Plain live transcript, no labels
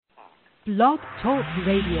Blog Talk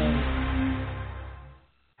Radio.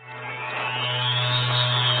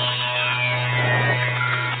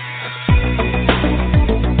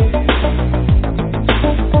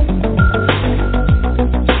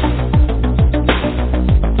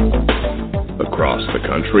 Across the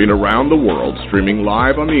country and around the world, streaming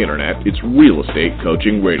live on the internet, it's Real Estate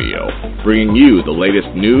Coaching Radio, bringing you the latest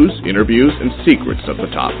news, interviews, and secrets of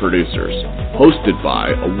the top producers. Hosted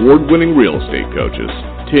by award-winning real estate coaches,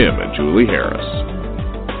 Tim and Julie Harris.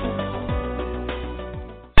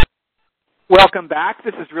 Welcome back.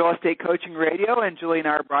 This is Real Estate Coaching Radio, and Julie and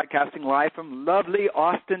I are broadcasting live from lovely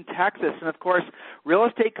Austin, Texas. And, of course, Real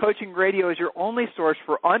Estate Coaching Radio is your only source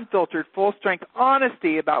for unfiltered, full-strength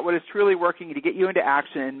honesty about what is truly working to get you into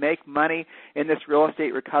action and make money in this real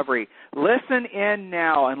estate recovery. Listen in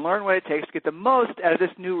now and learn what it takes to get the most out of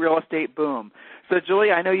this new real estate boom. So,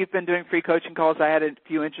 Julie, I know you've been doing free coaching calls. I had a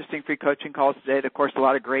few interesting free coaching calls today. And, of course, a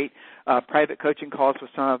lot of great private coaching calls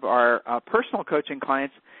with some of our personal coaching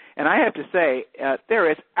clients. And I have to say,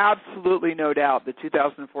 there is absolutely no doubt that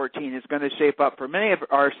 2014 is going to shape up for many of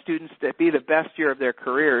our students to be the best year of their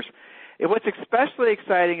careers. And what's especially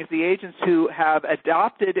exciting is the agents who have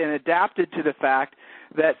adopted and adapted to the fact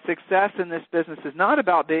that success in this business is not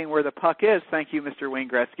about being where the puck is, thank you, Mr. Wayne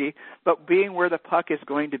Gretzky, but being where the puck is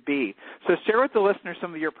going to be. So share with the listeners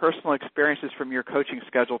some of your personal experiences from your coaching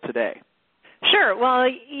schedule today. Sure. Well,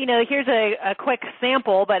 here's a quick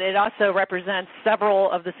sample, but it also represents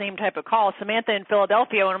several of the same type of calls. Samantha in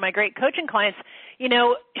Philadelphia, one of my great coaching clients,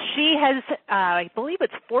 she has, I believe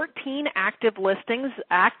it's 14 active listings,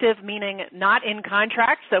 active meaning not in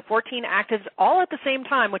contract, so 14 actives all at the same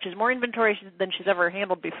time, which is more inventory than she's ever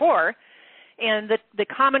handled before. And the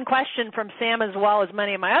common question from Sam as well as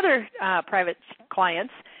many of my other private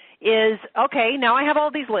clients is, okay, now I have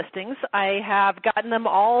all these listings. I have gotten them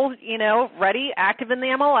all, ready, active in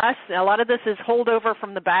the MLS. A lot of this is holdover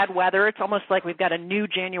from the bad weather. It's almost like we've got a new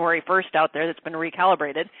January 1st out there that's been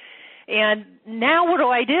recalibrated. And now what do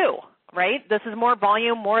I do, right? This is more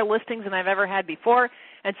volume, more listings than I've ever had before.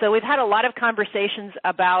 And so we've had a lot of conversations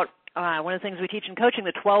about one of the things we teach in coaching,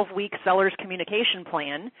 the 12-week seller's communication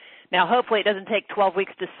plan. Now, hopefully it doesn't take 12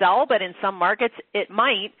 weeks to sell, but in some markets it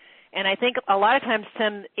might. And I think a lot of times,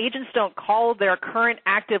 Tim, agents don't call their current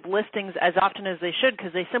active listings as often as they should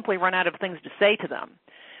because they simply run out of things to say to them.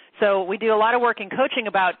 So we do a lot of work in coaching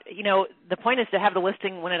about, the point is to have the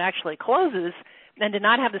listing when it actually closes and to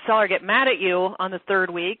not have the seller get mad at you on the third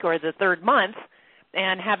week or the third month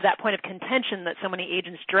and have that point of contention that so many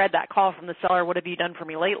agents dread that call from the seller, what have you done for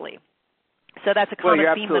me lately? So that's a common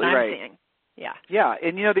theme that I'm seeing. Yeah,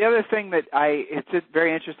 and the other thing that it's just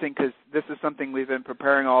very interesting because this is something we've been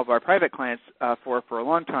preparing all of our private clients for a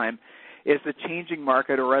long time, is the changing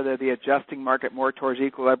market, or rather the adjusting market more towards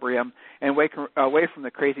equilibrium and away from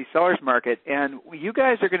the crazy seller's market. And you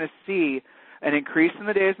guys are going to see an increase in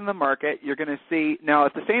the days in the market. You're going to see, now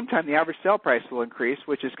at the same time, the average sale price will increase,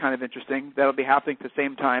 which is kind of interesting. That'll be happening at the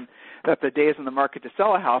same time that the days in the market to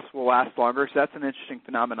sell a house will last longer, so that's an interesting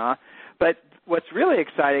phenomenon. But what's really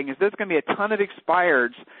exciting is there's going to be a ton of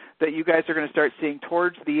expireds that you guys are going to start seeing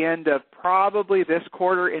towards the end of probably this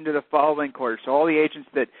quarter into the following quarter. So all the agents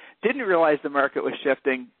that didn't realize the market was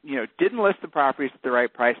shifting, didn't list the properties at the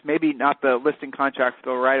right price, maybe not the listing contract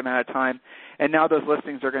for the right amount of time, and now those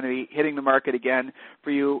listings are going to be hitting the market again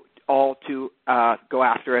for you all to go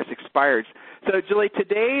after as expireds. So, Julie,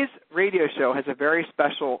 today's radio show has a very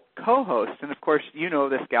special co-host, and, of course, you know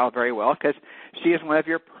this gal very well because she is one of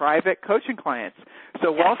your private coaching clients.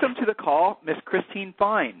 So welcome to the call, Miss Christine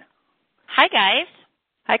Fine. Hi, guys.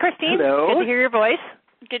 Hi, Christine. Hello. Good to hear your voice.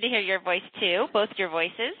 Good to hear your voice, too, both your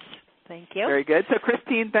voices. Thank you. Very good. So,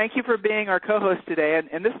 Christine, thank you for being our co-host today.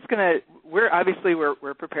 And this is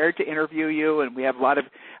we're prepared to interview you, and we have a lot of,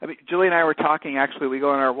 Julie and I were talking, actually, we go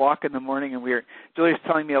on our walk in the morning, and Julie was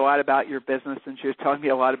telling me a lot about your business, and she was telling me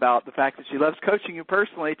a lot about the fact that she loves coaching you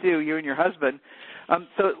personally, too, you and your husband.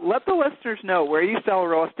 So let the listeners know where you sell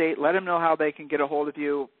real estate. Let them know how they can get a hold of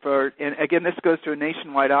you. And again, this goes to a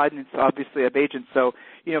nationwide audience, obviously, of agents. So,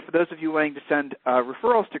 for those of you wanting to send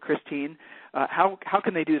referrals to Christine, how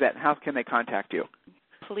can they do that, and how can they contact you?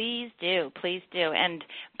 Please do. Please do. And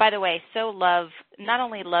by the way, not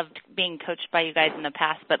only loved being coached by you guys in the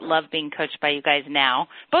past, but love being coached by you guys now.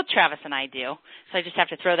 Both Travis and I do. So I just have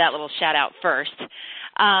to throw that little shout out first.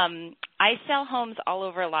 I sell homes all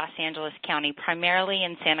over Los Angeles County, primarily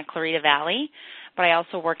in Santa Clarita Valley, but I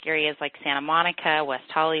also work areas like Santa Monica, West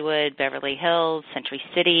Hollywood, Beverly Hills, Century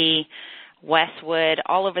City, Westwood,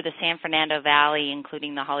 all over the San Fernando Valley,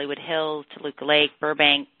 including the Hollywood Hills, Toluca Lake,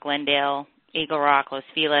 Burbank, Glendale, Eagle Rock, Los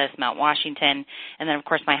Feliz, Mount Washington, and then, of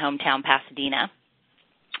course, my hometown, Pasadena.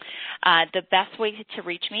 The best way to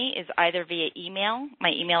reach me is either via email.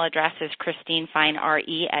 My email address is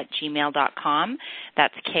christinefinere@gmail.com.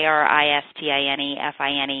 That's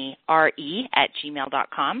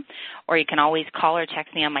christinefinere@gmail.com. Or you can always call or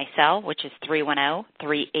text me on my cell, which is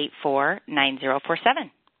 310-384-9047.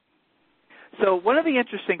 So one of the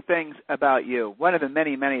interesting things about you, one of the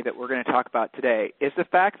many, many that we're going to talk about today, is the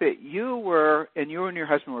fact that you and your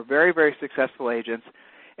husband were very, very successful agents.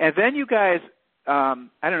 And then you guys, I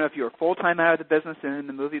don't know if you were full-time out of the business and in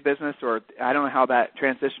the movie business, or I don't know how that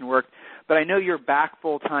transition worked, but I know you're back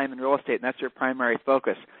full-time in real estate, and that's your primary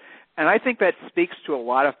focus. And I think that speaks to a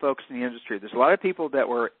lot of folks in the industry. There's a lot of people that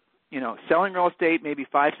were, selling real estate maybe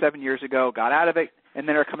 5-7 years ago, got out of it, and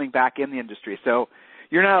then are coming back in the industry. So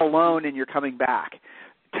you're not alone and you're coming back.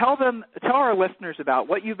 Tell our listeners about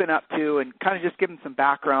what you've been up to and kind of just give them some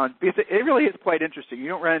background, because it really is quite interesting. You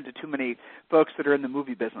don't run into too many folks that are in the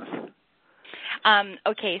movie business.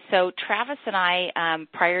 Okay, so Travis and I,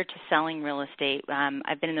 prior to selling real estate,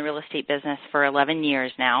 I've been in the real estate business for 11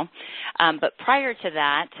 years now, but prior to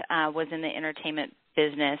that was in the entertainment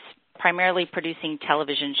business, primarily producing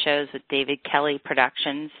television shows with David Kelly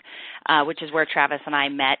Productions, which is where Travis and I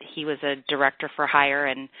met. He was a director for hire,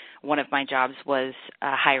 and one of my jobs was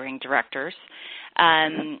hiring directors.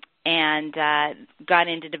 And got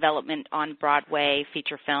into development on Broadway,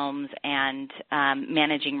 feature films, and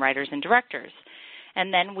managing writers and directors.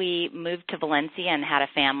 And then we moved to Valencia and had a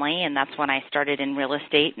family, and that's when I started in real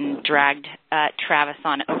estate and dragged Travis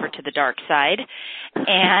on over to the dark side.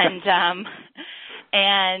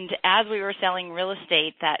 And as we were selling real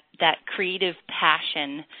estate, that creative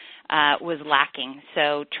passion was lacking.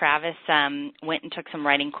 So Travis went and took some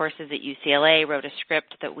writing courses at UCLA, wrote a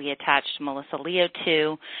script that we attached Melissa Leo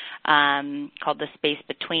to called The Space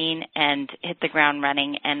Between, and hit the ground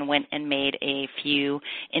running and went and made a few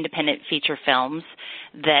independent feature films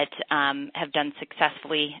that have done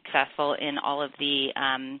successful in all of the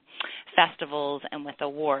festivals and with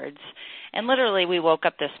awards. And literally we woke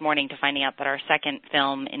up this morning to finding out that our second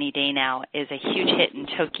film, Any Day Now, is a huge hit in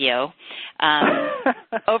Tokyo.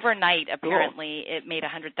 Overnight, apparently, it made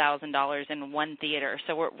 $100,000 in one theater.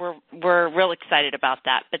 So we're real excited about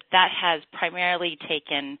that. But that has primarily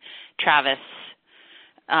taken Travis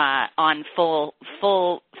on full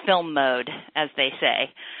film mode, as they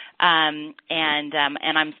say. And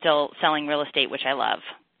I'm still selling real estate, which I love.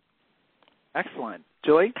 Excellent.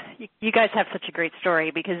 Julie? You guys have such a great story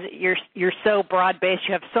because you're so broad-based.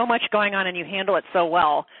 You have so much going on, and you handle it so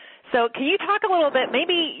well. So can you talk a little bit,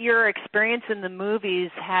 maybe your experience in the movies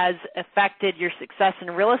has affected your success in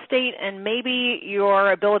real estate, and maybe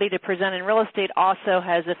your ability to present in real estate also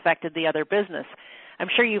has affected the other business. I'm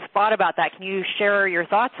sure you've thought about that. Can you share your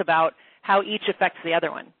thoughts about how each affects the other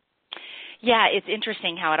one? Yeah, it's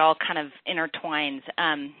interesting how it all kind of intertwines.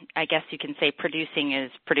 I guess you can say producing is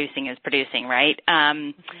producing, right?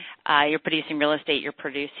 You're producing real estate, you're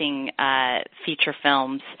producing feature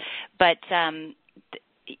films, but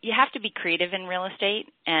you have to be creative in real estate,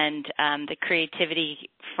 and the creativity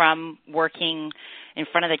from working in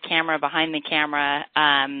front of the camera, behind the camera,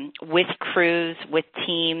 with crews, with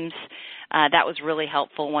teams, that was really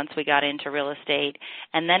helpful once we got into real estate.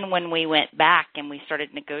 And then when we went back and we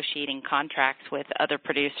started negotiating contracts with other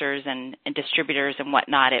producers and distributors and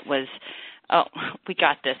whatnot, it was, oh, we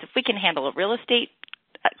got this. If we can handle a real estate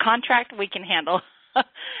contract, we can handle an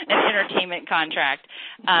entertainment contract.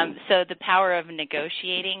 So the power of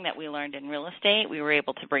negotiating that we learned in real estate, we were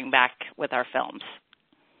able to bring back with our films,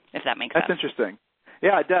 if that makes sense. That's interesting.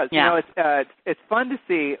 Yeah, it does. Yeah. It's fun to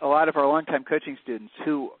see a lot of our longtime coaching students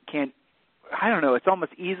who can, I don't know, it's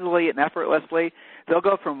almost easily and effortlessly. They'll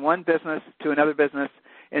go from one business to another business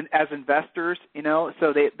as investors,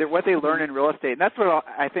 so they're what they learn in real estate. And that's what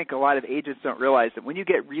I think a lot of agents don't realize, that when you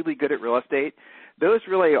get really good at real estate, those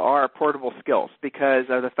really are portable skills because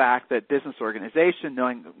of the fact that business organization,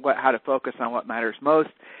 knowing how to focus on what matters most,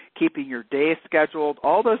 keeping your day scheduled,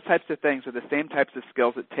 all those types of things are the same types of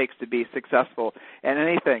skills it takes to be successful in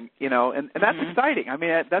anything, and that's exciting. I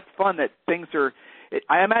mean, that's fun that things are –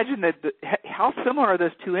 I imagine that how similar are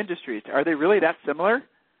those two industries? Are they really that similar?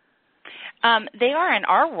 They are in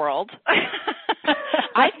our world.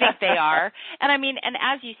 I think they are. And I mean, and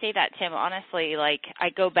as you say that, Tim, honestly, like I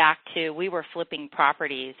go back to, we were flipping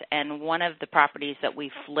properties, and one of the properties that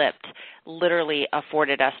we flipped literally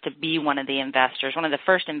afforded us to be one of the investors, one of the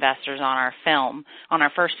first investors on our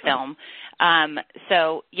first film.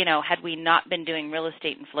 So, had we not been doing real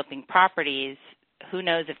estate and flipping properties, who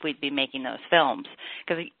knows if we'd be making those films?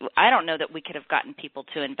 Because I don't know that we could have gotten people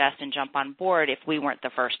to invest and jump on board if we weren't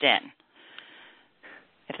the first in.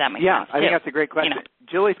 If that makes sense. Yeah, I think that's a great question.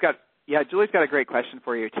 Julie's got Yeah, Julie's got a great question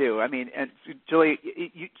for you, too. I mean, and Julie,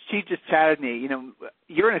 she just chatted me.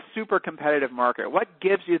 You're in a super competitive market. What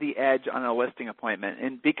gives you the edge on a listing appointment?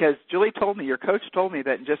 And because Julie told me, your coach told me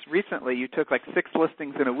that just recently you took like 6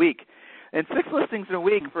 listings in a week. And 6 listings in a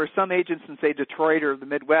week for some agents in, say, Detroit or the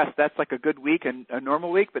Midwest, that's like a good week and a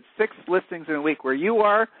normal week. But 6 listings in a week where you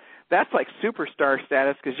are, that's like superstar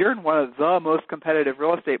status because you're in one of the most competitive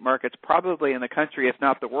real estate markets probably in the country, if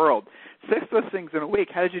not the world. 6 listings in a week.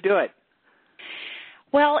 How did you do it?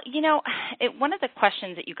 Well, one of the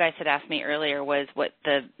questions that you guys had asked me earlier was what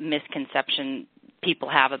the misconception people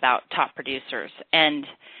have about top producers. And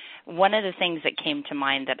one of the things that came to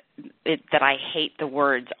mind that I hate the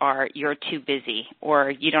words are "you're too busy"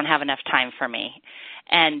 or "you don't have enough time for me."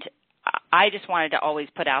 And I just wanted to always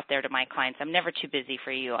put out there to my clients, I'm never too busy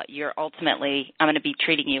for you. I'm going to be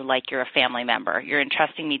treating you like you're a family member. You're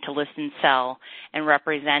entrusting me to list and sell and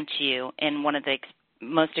represent you in one of the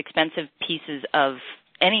most expensive pieces of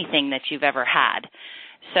anything that you've ever had.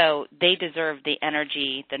 So they deserve the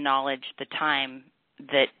energy, the knowledge, the time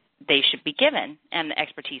that they should be given, and the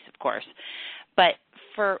expertise, of course. But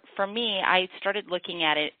for me, I started looking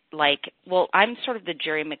at it like, well, I'm sort of the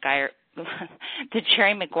Jerry Maguire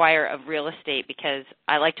of real estate because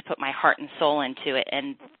I like to put my heart and soul into it,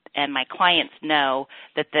 and my clients know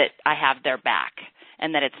that I have their back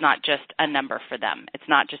and that it's not just a number for them. It's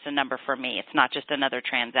not just a number for me. It's not just another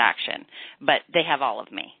transaction, but they have all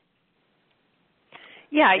of me.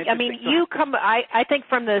 Yeah, I mean, I think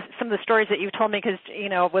from some of the stories that you've told me, because,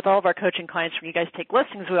 with all of our coaching clients, when you guys take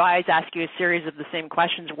listings, we always ask you a series of the same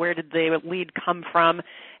questions. Where did the lead come from?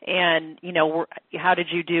 And, how did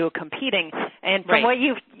you do competing? And from what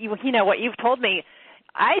you've told me,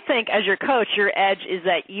 I think as your coach, your edge is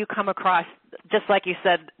that you come across, just like you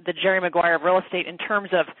said, the Jerry Maguire of real estate in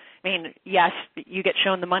terms of, yes, you get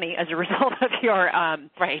shown the money as a result of your,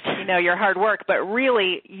 your hard work, but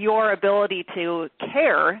really your ability to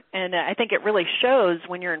care, and I think it really shows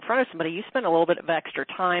when you're in front of somebody. You spend a little bit of extra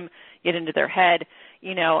time, get into their head,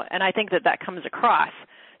 and I think that comes across.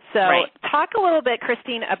 So talk a little bit,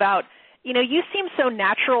 Christine, about, you seem so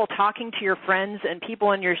natural talking to your friends and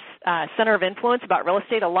people in your center of influence about real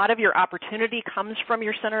estate. A lot of your opportunity comes from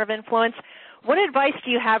your center of influence. What advice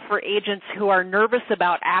do you have for agents who are nervous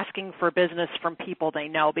about asking for business from people they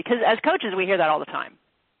know? Because as coaches, we hear that all the time.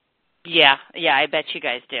 Yeah, I bet you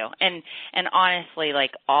guys do. And honestly,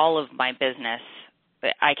 like all of my business,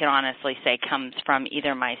 I can honestly say comes from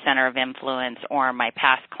either my center of influence or my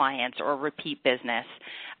past clients or repeat business,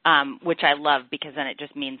 which I love because then it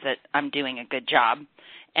just means that I'm doing a good job.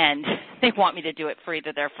 And they want me to do it for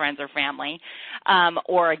either their friends or family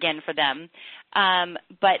or, again, for them.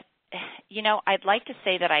 But I'd like to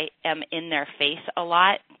say that I am in their face a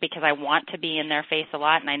lot because I want to be in their face a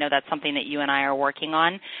lot, and I know that's something that you and I are working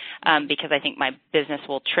on because I think my business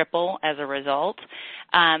will triple as a result.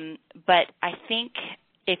 But I think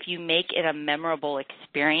if you make it a memorable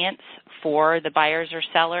experience for the buyers or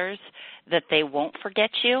sellers, that they won't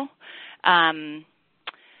forget you.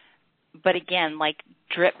 But again, like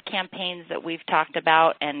drip campaigns that we've talked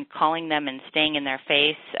about and calling them and staying in their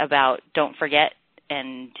face about don't forget,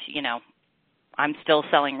 and, I'm still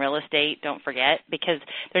selling real estate, don't forget, because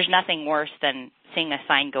there's nothing worse than seeing a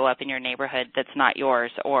sign go up in your neighborhood that's not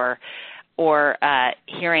yours or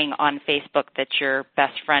hearing on Facebook that your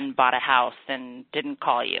best friend bought a house and didn't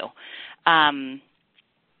call you.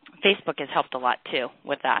 Facebook has helped a lot, too,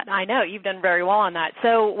 with that. I know. You've done very well on that.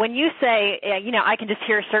 So when you say, I can just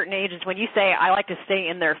hear certain agents, when you say, I like to stay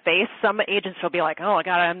in their face, some agents will be like, oh,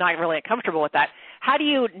 God, I'm not really comfortable with that. How do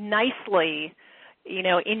you nicely,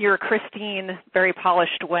 in your Christine, very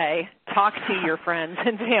polished way, talk to your friends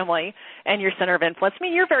and family and your center of influence?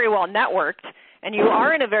 You're very well networked, and you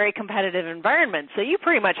are in a very competitive environment, so you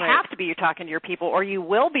pretty much have to be talking to your people, or you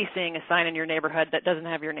will be seeing a sign in your neighborhood that doesn't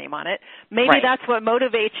have your name on it. Maybe that's what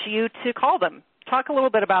motivates you to call them. Talk a little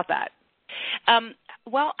bit about that.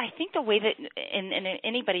 Well, I think the way that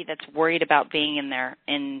anybody that's worried about being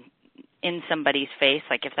in somebody's face,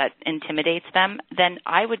 like if that intimidates them, then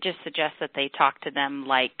I would just suggest that they talk to them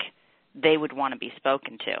like they would want to be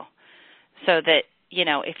spoken to. So that,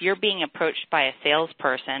 if you're being approached by a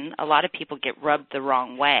salesperson, a lot of people get rubbed the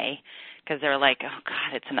wrong way because they're like, oh,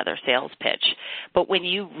 God, it's another sales pitch. But when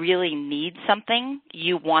you really need something,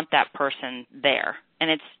 you want that person there. And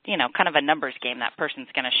it's, kind of a numbers game. That person's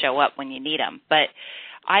going to show up when you need them. But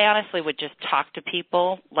I honestly would just talk to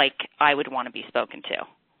people like I would want to be spoken to.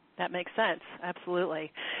 That makes sense.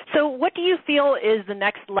 Absolutely. So what do you feel is the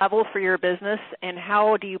next level for your business, and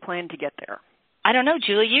how do you plan to get there? I don't know,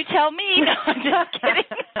 Julie. You tell me. No, I'm just kidding.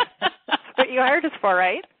 But you hired us for,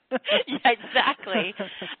 right? Yeah, exactly.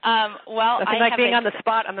 Well, nothing like being on the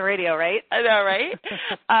spot on the radio, right? I know, right?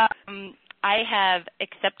 I have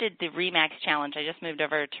accepted the REMAX challenge. I just moved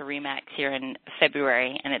over to REMAX here in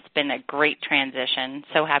February, and it's been a great transition.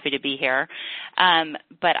 So happy to be here.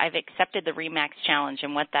 But I've accepted the REMAX challenge,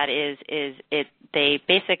 and what that is they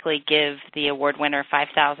basically give the award winner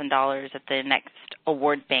 $5,000 at the next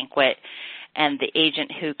award banquet, and the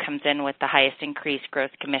agent who comes in with the highest increased gross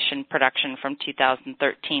commission production from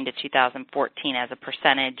 2013 to 2014 as a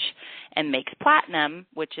percentage and makes platinum,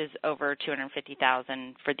 which is over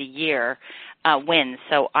 $250,000 for the year, wins.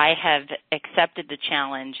 So I have accepted the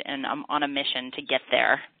challenge, and I'm on a mission to get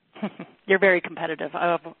there. You're very competitive.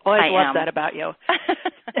 I've always loved that about you.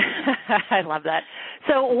 I love that.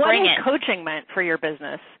 So what has coaching meant for your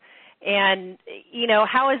business? And,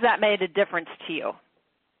 how has that made a difference to you?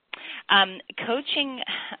 Coaching,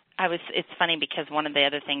 it's funny because one of the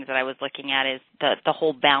other things that I was looking at is the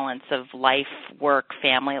whole balance of life, work,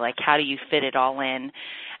 family, like how do you fit it all in?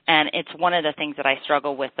 And it's one of the things that I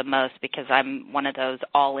struggle with the most because I'm one of those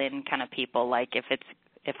all-in kind of people. Like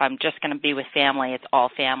if I'm just going to be with family, it's all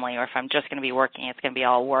family, or if I'm just going to be working, it's going to be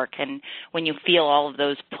all work. And when you feel all of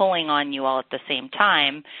those pulling on you all at the same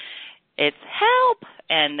time, it's help.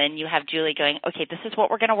 And then you have Julie going, okay, this is what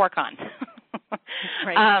we're going to work on.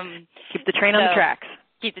 Right. Keep the train on the tracks.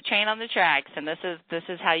 Keep the train on the tracks, and this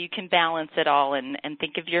is how you can balance it all and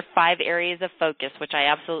think of your 5 areas of focus, which I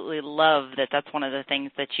absolutely love that's one of the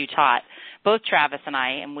things that you taught, both Travis and I,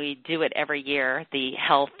 and we do it every year, the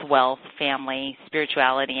health, wealth, family,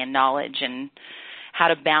 spirituality, and knowledge, and how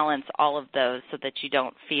to balance all of those so that you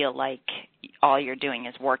don't feel like all you're doing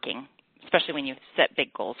is working, especially when you set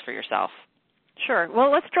big goals for yourself. Sure.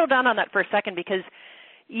 Well, let's drill down on that for a second because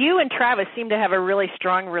you and Travis seem to have a really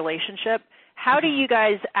strong relationship. How do you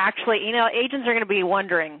guys actually, agents are going to be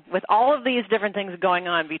wondering, with all of these different things going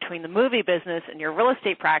on between the movie business and your real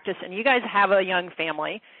estate practice, and you guys have a young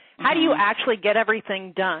family, how do you actually get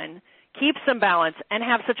everything done, keep some balance, and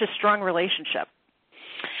have such a strong relationship?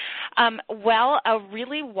 Well, a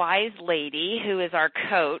really wise lady who is our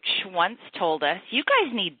coach once told us, you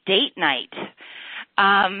guys need date night.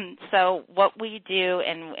 So what we do,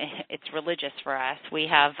 and it's religious for us, we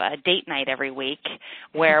have a date night every week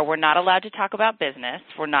where we're not allowed to talk about business.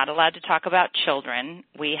 We're not allowed to talk about children.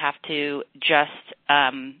 We have to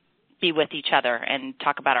just be with each other and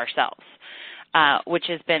talk about ourselves, which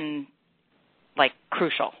has been, like,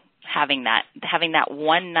 crucial, having that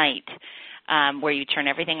one night where you turn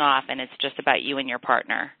everything off and it's just about you and your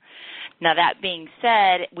partner. Now, that being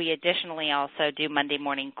said, we additionally also do Monday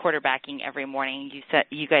morning quarterbacking every morning.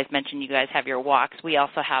 You guys mentioned you guys have your walks. We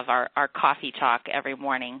also have our coffee talk every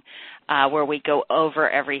morning where we go over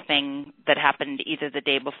everything that happened either the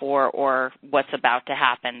day before or what's about to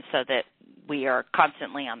happen so that we are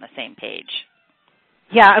constantly on the same page.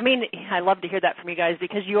 Yeah, I love to hear that from you guys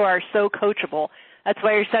because you are so coachable. That's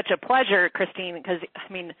why you're such a pleasure, Christine, because,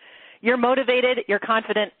 you're motivated, you're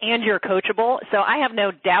confident, and you're coachable. So I have no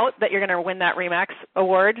doubt that you're going to win that REMAX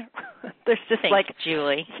award. There's just Thanks,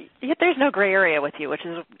 Julie. There's no gray area with you, which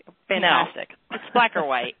is fantastic. No, it's black or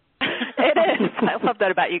white. It is. I love that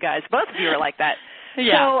about you guys. Both of you are like that.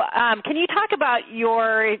 Yeah. So can you talk about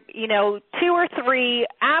your, 2 or 3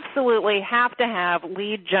 absolutely have to have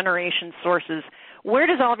lead generation sources? Where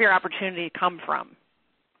does all of your opportunity come from?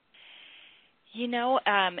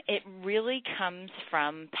 It really comes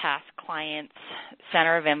from past clients,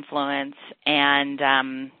 center of influence,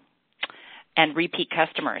 and repeat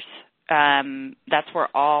customers. That's where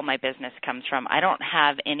all my business comes from. I don't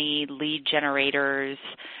have any lead generators.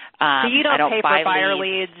 So you don't pay for buyer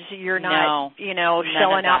leads. You're not,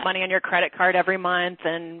 shelling out money on your credit card every month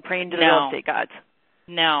and praying to the real estate gods.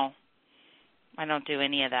 No, I don't do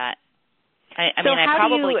any of that. I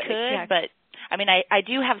probably could, but. I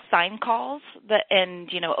do have sign calls and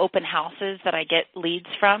open houses that I get leads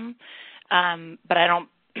from, but I don't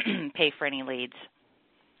pay for any leads.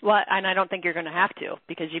 Well, and I don't think you're going to have to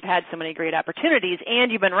because you've had so many great opportunities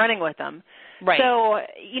and you've been running with them. Right. So,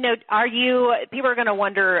 people are going to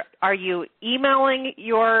wonder, are you emailing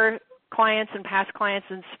your clients and past clients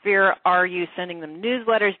in Sphere? Are you sending them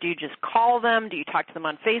newsletters? Do you just call them? Do you talk to them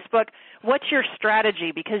on Facebook? What's your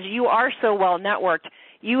strategy? Because you are so well networked.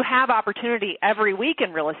 You have opportunity every week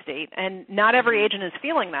in real estate, and not every agent is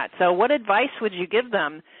feeling that. So what advice would you give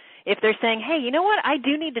them if they're saying, hey, you know what, I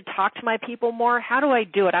do need to talk to my people more. How do I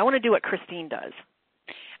do it? I want to do what Christine does.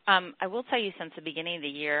 I will tell you since the beginning of the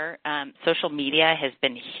year, social media has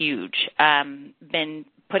been huge. Been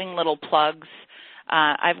putting little plugs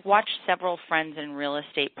I've watched several friends in real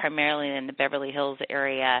estate, primarily in the Beverly Hills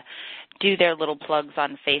area, do their little plugs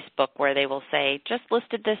on Facebook where they will say, just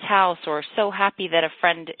listed this house, or so happy that a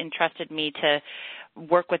friend entrusted me to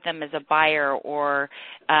work with them as a buyer, or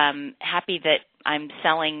happy that I'm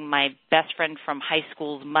selling my best friend from high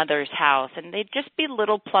school's mother's house. And they'd just be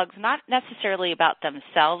little plugs, not necessarily about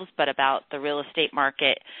themselves, but about the real estate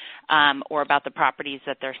market or about the properties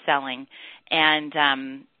that they're selling. And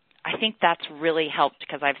I think that's really helped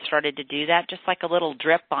because I've started to do that, just like a little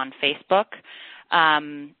drip on Facebook.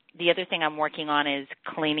 The other thing I'm working on is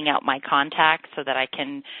cleaning out my contacts so that I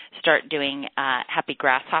can start doing Happy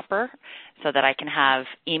Grasshopper, so that I can have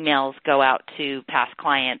emails go out to past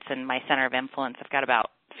clients and my center of influence. I've got about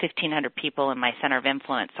 1,500 people in my center of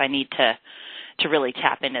influence, so I need to really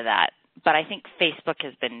tap into that. But I think Facebook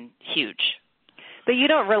has been huge. But you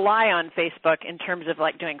don't rely on Facebook in terms of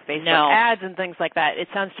like doing Facebook ads and things like that. It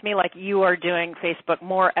sounds to me like you are doing Facebook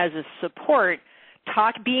more as a support,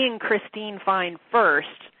 being Christine Fine first,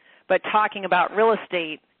 but talking about real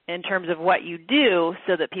estate in terms of what you do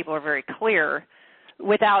so that people are very clear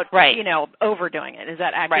without, overdoing it. Is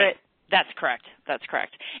that accurate? Right. That's correct. That's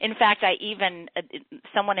correct. In fact,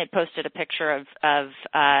 someone had posted a picture of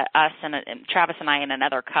us and Travis and I and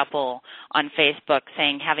another couple on Facebook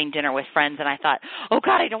saying having dinner with friends, and I thought, oh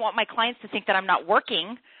God, I don't want my clients to think that I'm not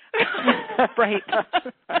working. Right.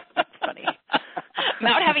 That's funny. I'm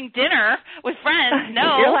out having dinner with friends.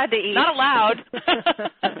 No, you're allowed to eat. Not allowed.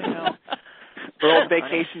 No. Or old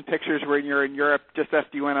vacation pictures where you're in Europe just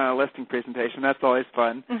after you went on a listing presentation. That's always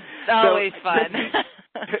fun. Always fun.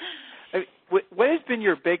 What has been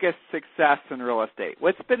your biggest success in real estate?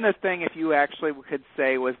 What's been the thing, if you actually could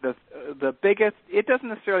say, was the biggest? It doesn't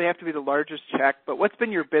necessarily have to be the largest check, but what's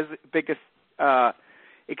been your biggest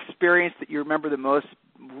experience that you remember the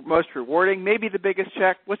most rewarding? Maybe the biggest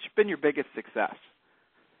check. What's been your biggest success?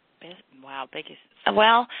 Wow, biggest.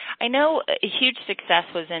 Well, I know a huge success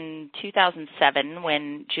was in 2007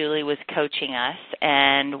 when Julie was coaching us,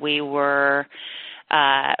 and we were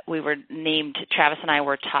named, Travis and I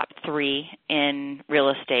were top 3 in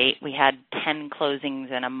real estate. We had 10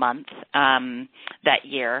 closings in a month that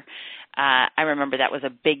year. I remember that was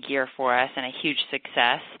a big year for us and a huge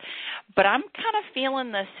success. But I'm kind of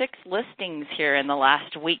feeling the 6 listings here in the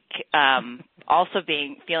last week also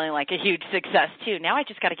feeling like a huge success too. Now I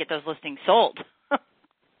just got to get those listings sold.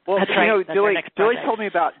 Well, that's right. Julie told me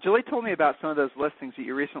about some of those listings that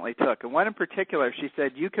you recently took, and one in particular, she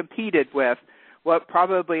said you competed with what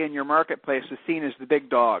probably in your marketplace was seen as the big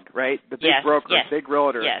dog, right? The big broker, big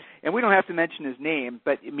realtor. Yes. And we don't have to mention his name,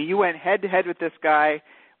 but I mean, you went head-to-head with this guy.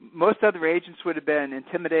 Most other agents would have been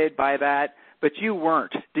intimidated by that, but you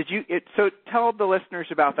weren't. So tell the listeners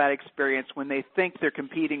about that experience when they think they're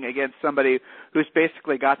competing against somebody who's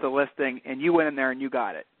basically got the listing, and you went in there and you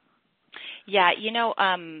got it. Yeah,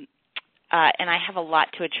 and I have a lot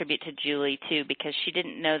to attribute to Julie, too, because she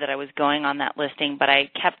didn't know that I was going on that listing, but I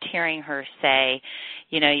kept hearing her say,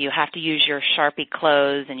 you have to use your Sharpie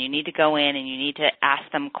close, and you need to go in and you need to ask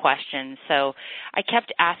them questions. So I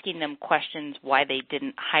kept asking them questions why they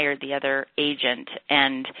didn't hire the other agent,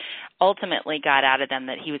 and ultimately got out of them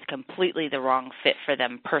that he was completely the wrong fit for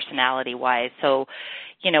them personality-wise. So,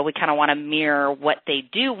 we kind of want to mirror what they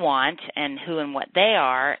do want and who and what they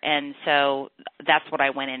are, and so that's what I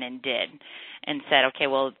went in and did and said, okay,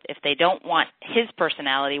 well, if they don't want his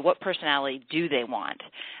personality, what personality do they want?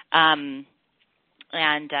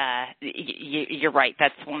 You're right.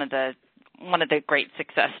 That's one of the great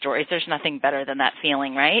success stories. There's nothing better than that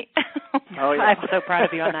feeling, right? Oh, yeah. I'm so proud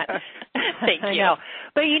of you on that. Thank you. I know.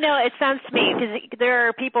 But, it sounds to me, because there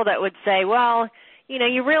are people that would say, well,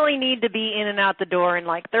 you really need to be in and out the door in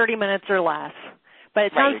like 30 minutes or less. But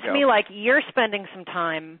it sounds to me like you're spending some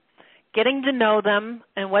time getting to know them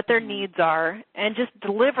and what their needs are and just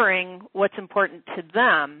delivering what's important to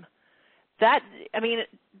them.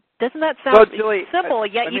 Doesn't that sound Julie, simple,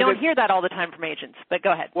 yet you don't hear that all the time from agents? But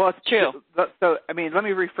go ahead. Well, it's true. So, let me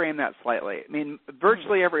reframe that slightly.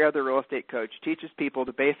 Virtually every other real estate coach teaches people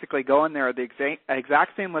to basically go in there with the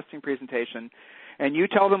exact same listing presentation, and you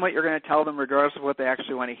tell them what you're going to tell them regardless of what they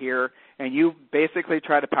actually want to hear, and you basically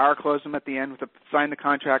try to power close them at the end with a sign the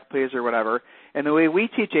contract, please, or whatever. And the way we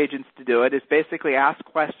teach agents to do it is basically ask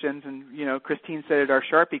questions, and, Christine said it, our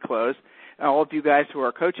Sharpie close. All of you guys who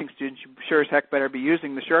are coaching students, you sure as heck better be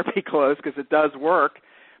using the Sharpie close because it does work.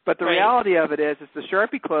 But the reality of it is the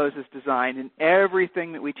Sharpie close is designed, and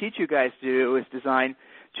everything that we teach you guys to do is designed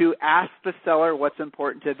to ask the seller what's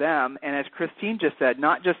important to them. And as Christine just said,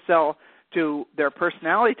 not just sell to their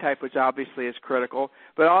personality type, which obviously is critical,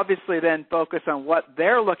 but obviously then focus on what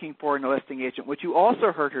they're looking for in a listing agent, which you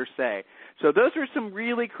also heard her say. So those are some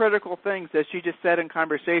really critical things that she just said in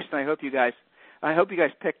conversation. I hope you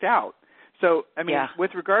guys picked out. So, I mean,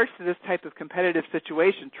 with regards to this type of competitive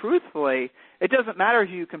situation, truthfully, it doesn't matter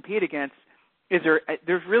who you compete against.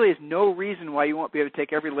 There really is no reason why you won't be able to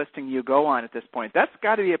take every listing you go on at this point. That's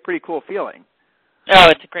got to be a pretty cool feeling. Oh,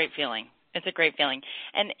 it's a great feeling. It's a great feeling.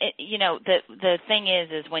 And, the thing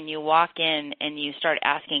is when you walk in and you start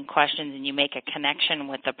asking questions and you make a connection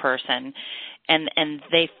with the person and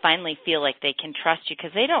they finally feel like they can trust you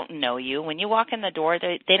because they don't know you. When you walk in the door,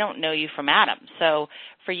 they don't know you from Adam. So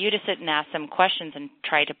for you to sit and ask them questions and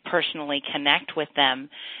try to personally connect with them,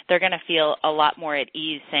 they're going to feel a lot more at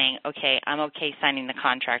ease saying, okay, I'm okay signing the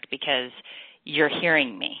contract because you're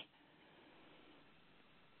hearing me.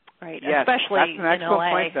 Right, yes, especially in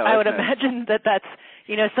LA. Point, though, I would imagine that's,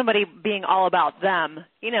 somebody being all about them.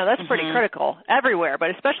 That's pretty critical everywhere,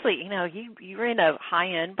 but especially, you're in a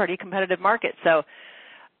high-end, pretty competitive market. So,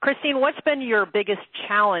 Christine, what's been your biggest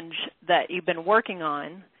challenge that you've been working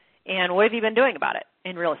on, and what have you been doing about it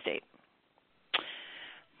in real estate?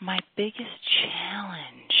 My biggest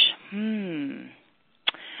challenge?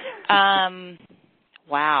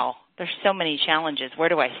 Wow, there's so many challenges. Where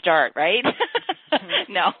do I start, right?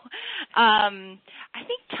 No. I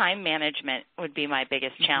think time management would be my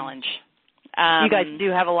biggest challenge. You guys do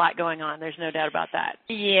have a lot going on. There's no doubt about that.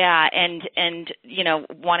 Yeah, and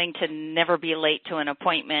wanting to never be late to an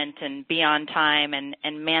appointment and be on time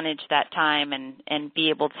and manage that time and be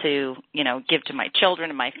able to, give to my children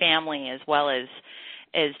and my family as well as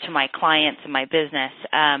to my clients and my business.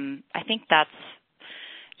 I think that's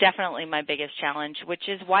definitely my biggest challenge, which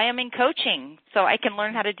is why I'm in coaching, so I can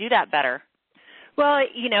learn how to do that better. Well,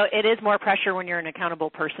 it is more pressure when you're an accountable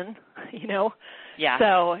person, Yeah.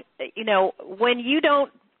 So, when you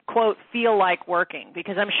don't, quote, feel like working,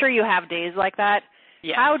 because I'm sure you have days like that,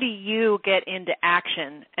 how do you get into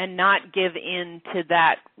action and not give in to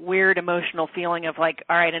that weird emotional feeling of like,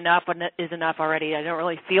 all right, enough is enough already. I don't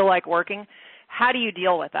really feel like working. How do you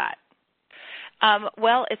deal with that?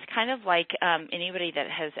 Well, it's kind of like anybody that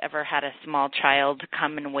has ever had a small child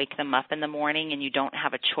come and wake them up in the morning and you don't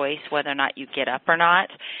have a choice whether or not you get up or not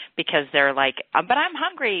because they're like, but I'm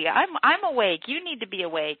hungry. I'm awake. You need to be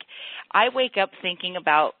awake. I wake up thinking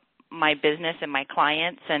about my business and my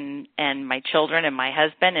clients and my children and my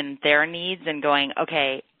husband and their needs and going,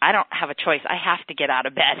 okay, I don't have a choice. I have to get out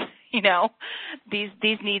of bed.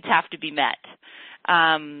 These needs have to be met.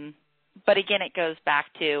 But again, it goes back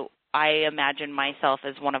to I imagine myself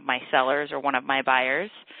as one of my sellers or one of my buyers,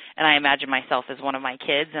 and I imagine myself as one of my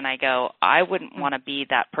kids, and I go, I wouldn't want to be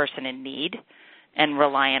that person in need and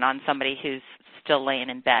relying on somebody who's still laying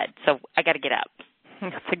in bed. So I got to get up.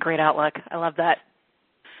 That's a great outlook. I love that.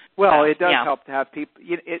 Well, it does help to have people,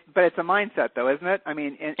 but it's a mindset, though, isn't it? I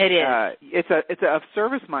mean, it is. It's a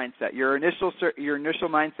service mindset. Your initial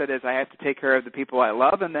mindset is I have to take care of the people I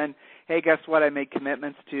love, and then, hey, guess what? I made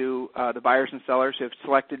commitments to the buyers and sellers who have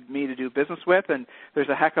selected me to do business with, and there's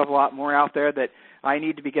a heck of a lot more out there that I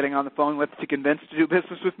need to be getting on the phone with to convince to do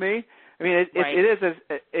business with me. I mean,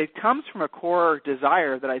 it comes from a core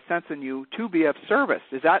desire that I sense in you to be of service.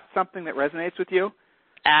 Is that something that resonates with you?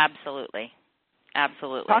 Absolutely.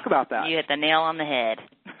 Absolutely. Talk about that. You hit the nail on the head.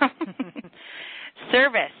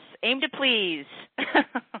 Service. Aim to please.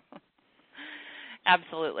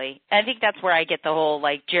 Absolutely. I think that's where I get the whole,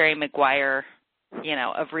 like, Jerry Maguire,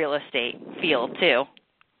 of real estate feel, too.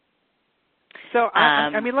 So,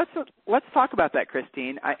 I mean, let's talk about that,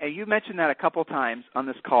 Christine. You mentioned that a couple times on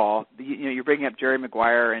this call. You're bringing up Jerry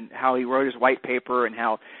Maguire and how he wrote his white paper and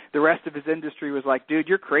how the rest of his industry was like, dude,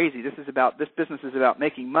 you're crazy. This business is about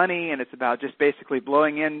making money, and it's about just basically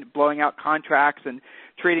blowing out contracts and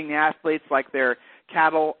treating the athletes like they're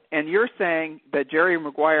cattle. And you're saying that Jerry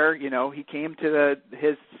Maguire, he came to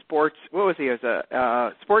his sports. What was he? As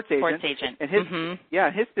a sports agent. Sports agent. And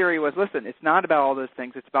his theory was, listen, it's not about all those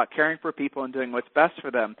things. It's about caring for people and doing what's best for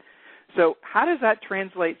them. So how does that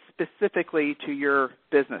translate specifically to your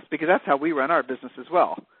business? Because that's how we run our business as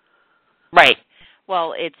well. Right.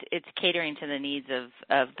 Well, it's catering to the needs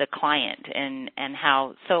of the client and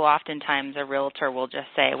how so oftentimes a realtor will just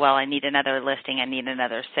say, well, I need another listing, I need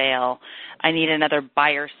another sale, I need another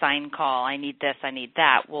buyer sign call, I need this, I need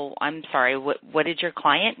that. Well, I'm sorry, what did your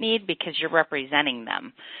client need? Because you're representing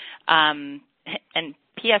them. And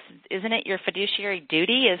P.S., isn't it your fiduciary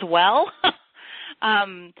duty as well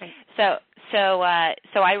So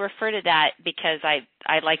I refer to that because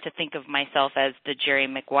I like to think of myself as the Jerry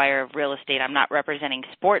Maguire of real estate. I'm not representing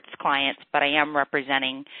sports clients, but I am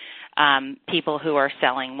representing people who are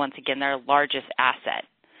selling, once again, their largest asset.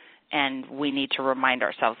 And we need to remind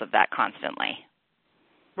ourselves of that constantly.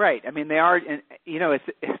 Right. I mean, they are, and,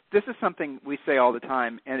 this is something we say all the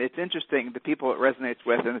time, and it's interesting, the people it resonates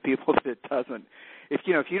with and the people that it doesn't. If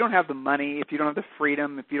you don't have the money, if you don't have the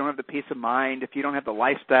freedom, if you don't have the peace of mind, if you don't have the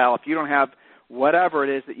lifestyle, if you don't have whatever it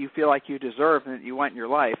is that you feel like you deserve and that you want in your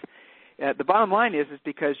life, the bottom line is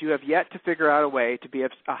because you have yet to figure out a way to be a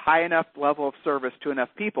high enough level of service to enough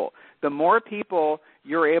people. The more people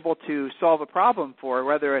you're able to solve a problem for,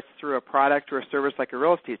 whether it's through a product or a service like a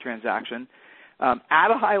real estate transaction, at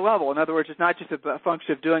a high level. In other words, it's not just a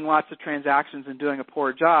function of doing lots of transactions and doing a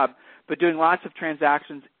poor job, but doing lots of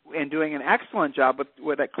transactions and doing an excellent job,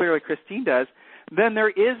 with that clearly Christine does. Then there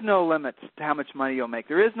is no limits to how much money you'll make.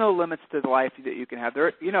 There is no limits to the life that you can have.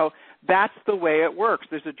 That's the way it works.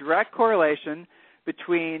 There's a direct correlation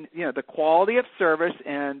between, the quality of service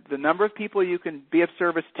and the number of people you can be of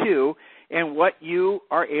service to and what you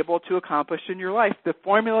are able to accomplish in your life. The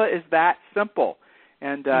formula is that simple.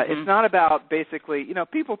 And it's not about basically,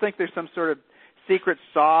 people think there's some sort of secret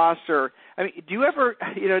sauce do you ever,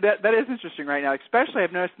 that is interesting right now, especially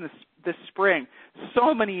I've noticed in this spring,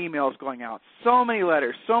 so many emails going out, so many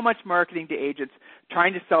letters, so much marketing to agents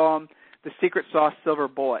trying to sell them the secret sauce silver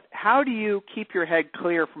bullet. How do you keep your head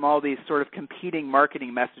clear from all these sort of competing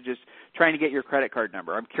marketing messages trying to get your credit card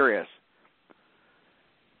number? I'm curious.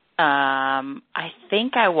 I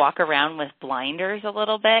think I walk around with blinders a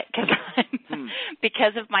little bit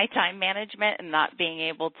because of my time management and not being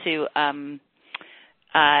able to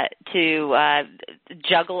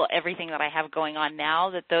juggle everything that I have going on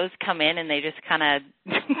now, that those come in and they just kind of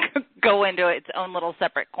go into its own little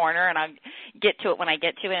separate corner, and I'll get to it when I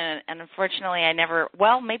get to it. And unfortunately,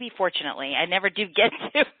 fortunately, I never do get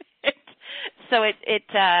to it. So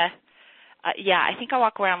I think I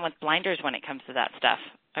walk around with blinders when it comes to that stuff.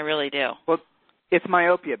 I really do. Well, it's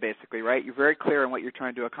myopia, basically, right? You're very clear on what you're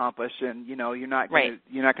trying to accomplish, and you're not going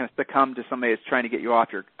to succumb to somebody that's trying to get you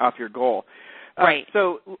off your goal. Right.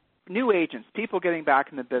 So, new agents, people getting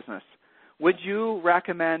back in the business, would you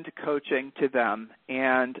recommend coaching to them?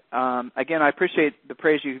 And again, I appreciate the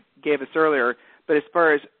praise you gave us earlier, but as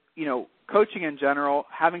far as coaching in general,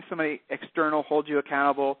 having somebody external hold you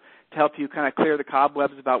accountable to help you kind of clear the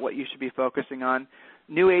cobwebs about what you should be focusing on.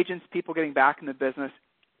 New agents, people getting back in the business.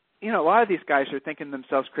 A lot of these guys are thinking to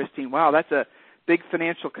themselves, Christine, wow, that's a big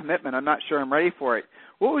financial commitment. I'm not sure I'm ready for it.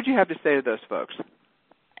 What would you have to say to those folks?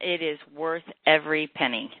 It is worth every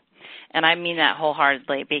penny. And I mean that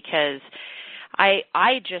wholeheartedly, because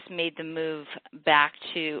I just made the move back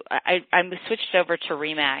to I switched over to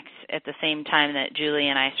RE/MAX at the same time that Julie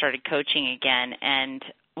and I started coaching again. And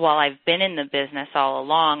while I've been in the business all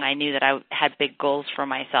along, I knew that I had big goals for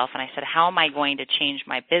myself, and I said, how am I going to change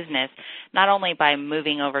my business, not only by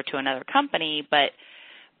moving over to another company, but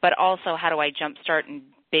also how do I jumpstart and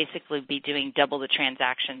basically be doing double the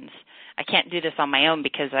transactions? I can't do this on my own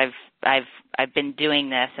because I've been doing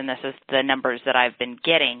this, and this is the numbers that I've been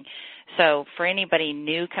getting. So for anybody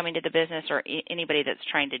new coming to the business or anybody that's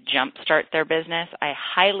trying to jumpstart their business, I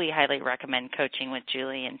highly, highly recommend coaching with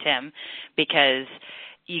Julie and Tim, because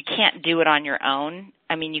you can't do it on your own.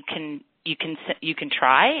 I mean, you can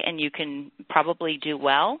try and you can probably do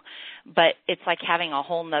well, but it's like having a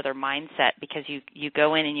whole nother mindset, because you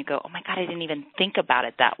go in and you go, oh my God, I didn't even think about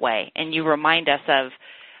it that way. And you remind us of,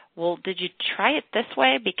 well, did you try it this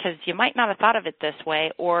way? Because you might not have thought of it this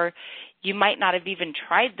way, or you might not have even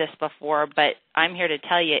tried this before, but I'm here to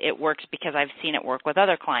tell you it works because I've seen it work with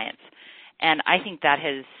other clients. And I think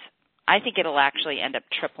it'll actually end up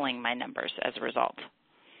tripling my numbers as a result.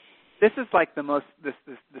 This is like the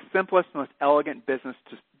simplest, most elegant business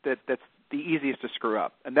that's the easiest to screw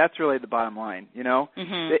up, and that's really the bottom line. It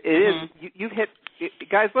is. You've hit,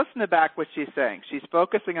 guys. Listen to back what she's saying. She's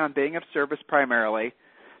focusing on being of service primarily.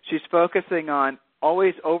 She's focusing on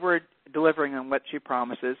always over delivering on what she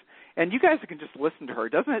promises. And you guys can just listen to her.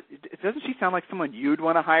 Doesn't she sound like someone you'd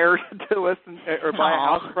want to hire to listen or buy a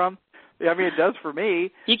house from? I mean, it does for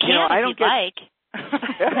me. You can if you'd like.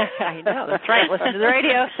 I know, that's right. Listen to the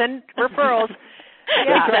radio, send referrals.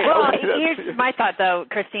 Yeah. Right. Well, here's my thought, though,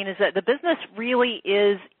 Christine, is that the business really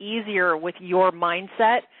is easier with your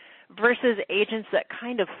mindset versus agents that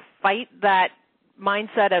kind of fight that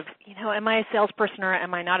mindset of, am I a salesperson or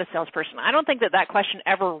am I not a salesperson? I don't think that question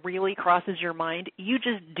ever really crosses your mind. You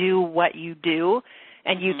just do what you do,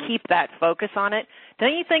 and you keep that focus on it.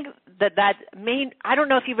 Don't you think that I don't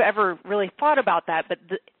know if you've ever really thought about that, but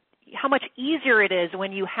how much easier it is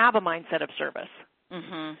when you have a mindset of service.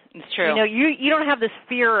 Mm-hmm. It's true. You don't have this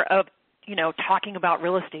fear of, talking about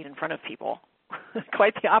real estate in front of people.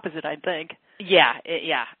 Quite the opposite, I think. Yeah,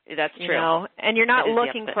 that's true. And you're not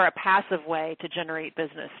looking for a passive way to generate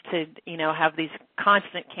business, to, have these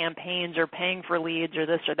constant campaigns or paying for leads or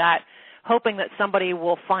this or that, hoping that somebody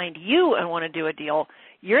will find you and want to do a deal.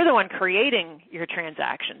 You're the one creating your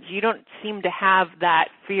transactions. You don't seem to have that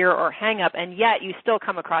fear or hang up, and yet you still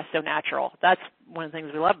come across so natural. That's one of the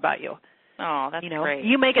things we love about you. Oh, that's great.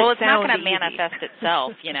 You make it it's sound not going to easy. manifest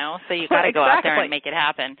itself, so you got to go out there and make it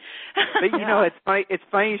happen. But it's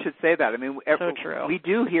funny you should say that. I mean, so true. We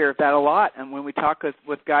do hear that a lot, and when we talk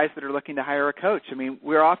with guys that are looking to hire a coach, I mean,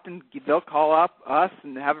 they'll call up us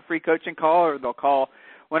and have a free coaching call, or they'll call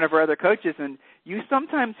one of our other coaches, and you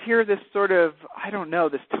sometimes hear this sort of,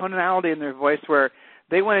 this tonality in their voice where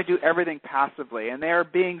they want to do everything passively, and they are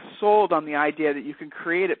being sold on the idea that you can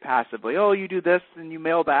create it passively. Oh, you do this, and you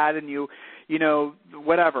mail that, and you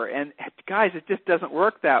whatever. And guys, it just doesn't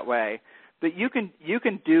work that way. But you can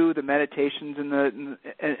do the meditations and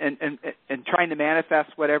trying to manifest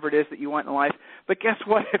whatever it is that you want in life. But guess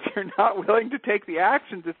what? If you're not willing to take the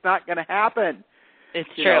actions, it's not going to happen. It's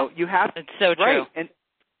true. It's so true. Right. And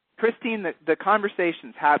Christine, the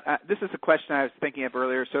conversations have. This is a question I was thinking of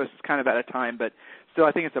earlier, so it's kind of out of time, but still,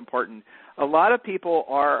 I think it's important. A lot of people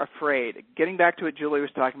are afraid, getting back to what Julie was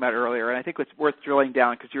talking about earlier, and I think it's worth drilling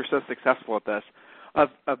down because you're so successful at this, of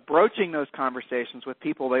broaching those conversations with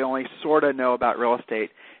people they only sort of know about real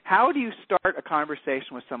estate. How do you start a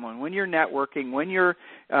conversation with someone when you're networking, when you're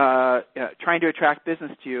trying to attract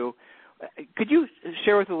business to you? Could you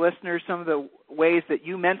share with the listeners some of the ways that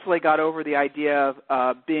you mentally got over the idea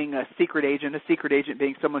of being a secret agent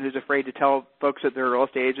being someone who's afraid to tell folks that they're a real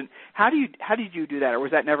estate agent? How did you do that, or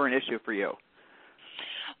was that never an issue for you?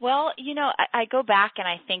 Well, I go back and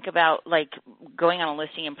I think about going on a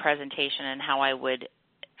listing and presentation and how I would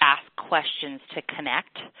ask questions to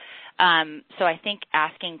connect. So I think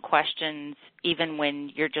asking questions, even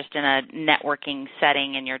when you're just in a networking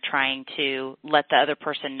setting and you're trying to let the other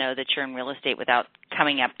person know that you're in real estate without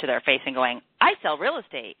coming up to their face and going, I sell real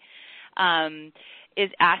estate, is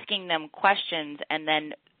asking them questions and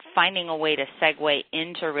then finding a way to segue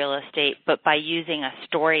into real estate, but by using a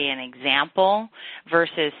story and example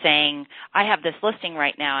versus saying, I have this listing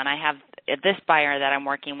right now and I have this buyer that I'm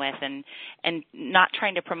working with, and not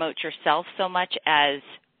trying to promote yourself so much as,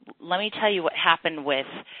 let me tell you what happened with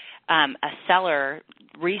a seller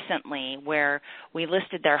recently where we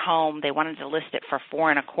listed their home. They wanted to list it for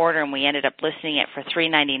 $4.25, and we ended up listing it for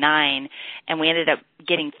 $399, and we ended up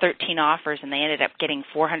getting 13 offers, and they ended up getting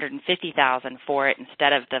 $450,000 for it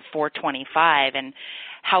instead of the $425. And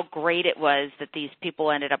how great it was that these people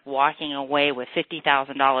ended up walking away with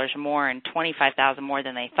 $50,000 more and $25,000 more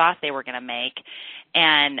than they thought they were going to make,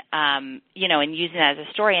 and and using it as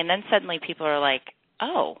a story. And then suddenly people are like,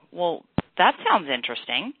 oh, well, that sounds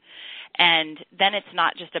interesting. And then it's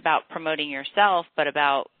not just about promoting yourself, but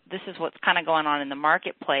about this is what's kind of going on in the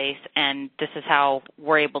marketplace, and this is how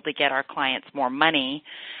we're able to get our clients more money.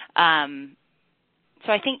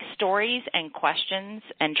 So I think stories and questions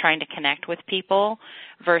and trying to connect with people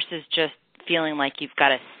versus just feeling like you've got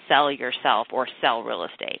to sell yourself or sell real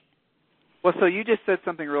estate. Well, so you just said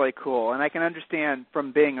something really cool, and I can understand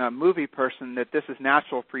from being a movie person that this is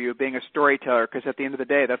natural for you, being a storyteller, because at the end of the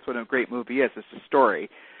day, that's what a great movie is. It's a story.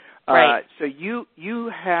 Right. So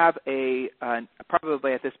you have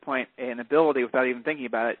probably at this point an ability, without even thinking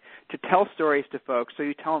about it, to tell stories to folks. So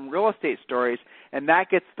you tell them real estate stories, and that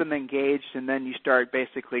gets them engaged, and then you start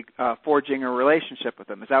basically forging a relationship with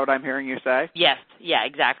them. Is that what I'm hearing you say? Yes. Yeah,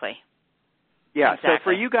 exactly. Yeah. Exactly. So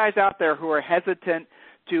for you guys out there who are hesitant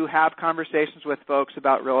to have conversations with folks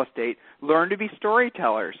about real estate, learn to be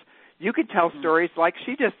storytellers. You can tell stories like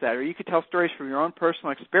she just said, or you could tell stories from your own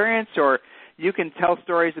personal experience, or you can tell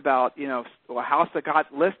stories about, a house that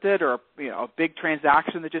got listed, or, a big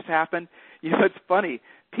transaction that just happened. It's funny.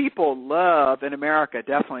 People in America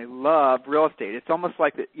definitely love real estate. It's almost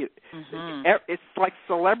like it's like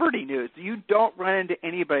celebrity news. You don't run into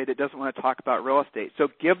anybody that doesn't want to talk about real estate. So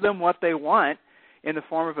give them what they want in the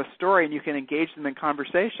form of a story, and you can engage them in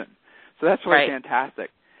conversation. So that's really fantastic.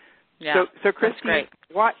 Yeah, so Christine,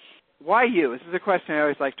 why you? This is a question I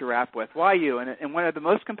always like to wrap with. Why you? And in one of the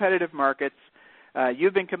most competitive markets,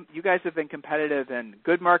 you guys have been competitive in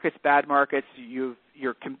good markets, bad markets. You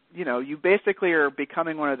basically are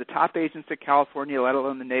becoming one of the top agents in California, let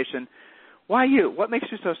alone the nation. Why you? What makes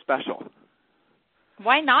you so special?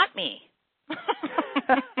 Why not me?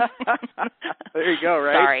 There you go,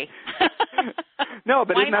 right? Sorry. No,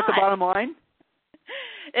 but Why isn't that not? the bottom line?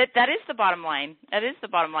 That is the bottom line. That is the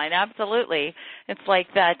bottom line. Absolutely. It's like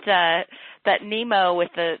that Nemo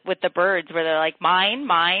with the birds where they're like mine,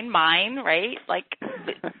 right? Like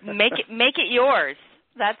make it yours.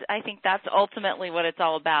 I think that's ultimately what it's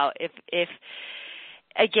all about. If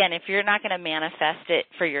again, if you're not going to manifest it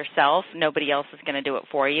for yourself, nobody else is going to do it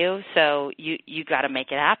for you. So you got to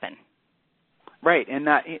make it happen. Right, and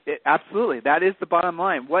absolutely, that is the bottom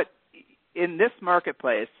line. What in this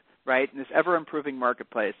marketplace, right, in this ever-improving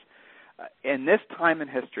marketplace, in this time in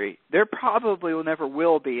history, there probably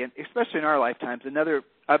will be, and especially in our lifetimes, a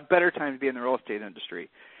better time to be in the real estate industry.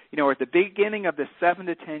 You know, we're at the beginning of this 7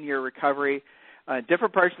 to 10 year recovery.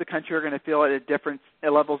 Different parts of the country are going to feel it at different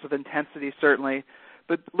levels of intensity, certainly.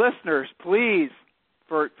 But listeners, please,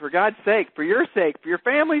 for God's sake, for your sake, for your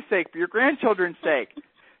family's sake, for your grandchildren's sake,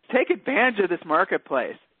 take advantage of this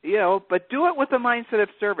marketplace, but do it with the mindset of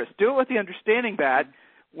service. Do it with the understanding that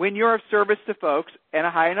when you're of service to folks at a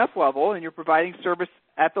high enough level and you're providing service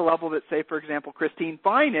at the level that, say, for example, Christine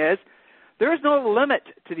Fine is, there is no limit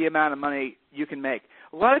to the amount of money you can make.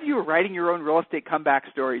 A lot of you are writing your own real estate comeback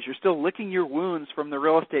stories. You're still licking your wounds from the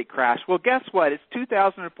real estate crash. Well, guess what? It's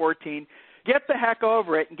 2014. Get the heck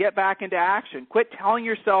over it and get back into action. Quit telling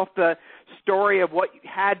yourself the story of what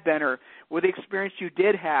had been or with the experience you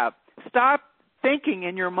did have. Stop thinking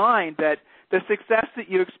in your mind that the success that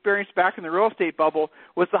you experienced back in the real estate bubble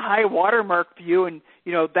was the high watermark for you, and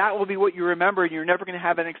that will be what you remember, and you're never going to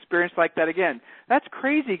have an experience like that again. That's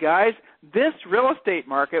crazy, guys. This real estate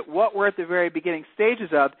market, what we're at the very beginning stages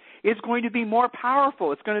of, is going to be more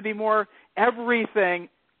powerful. It's going to be more everything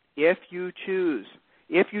if you choose.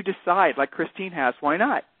 If you decide, like Christine has, why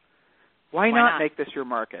not? Why not make this your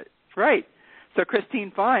market? Right. So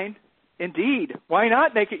Christine Fine, indeed, why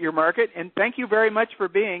not make it your market? And thank you very much for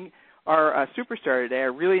being our superstar today. I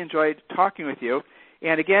really enjoyed talking with you.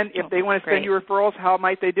 And again, if they want to send you referrals, how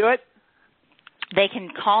might they do it? They can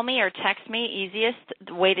call me or text me. Easiest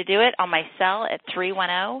way to do it on my cell at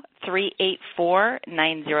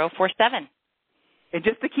 310-384-9047. And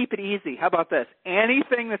just to keep it easy, how about this?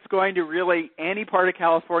 Anything that's going to really any part of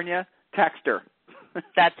California, text her.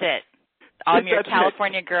 That's it. I'm your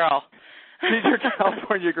California girl. She's your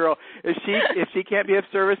California girl. If she can't be of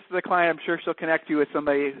service to the client, I'm sure she'll connect you with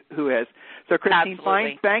somebody who is. So Christine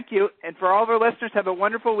Fine, thank you. And for all of our listeners, have a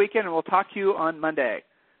wonderful weekend, and we'll talk to you on Monday.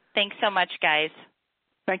 Thanks so much, guys.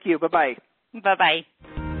 Thank you. Bye-bye. Bye-bye.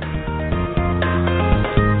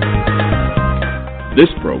 This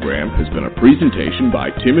program has been a presentation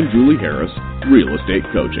by Tim and Julie Harris, Real Estate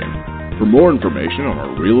Coaching. For more information on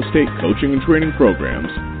our real estate coaching and training programs,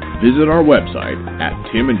 visit our website at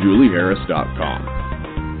timandjulieharris.com.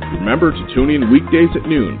 Remember to tune in weekdays at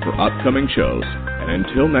noon for upcoming shows. And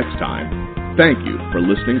until next time, thank you for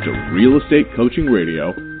listening to Real Estate Coaching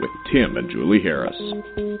Radio with Tim and Julie Harris.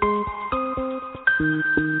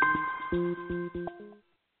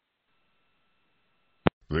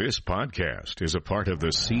 This podcast is a part of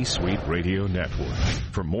the C-Suite Radio Network.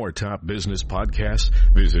 For more top business podcasts,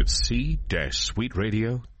 visit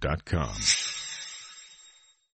c-suiteradio.com.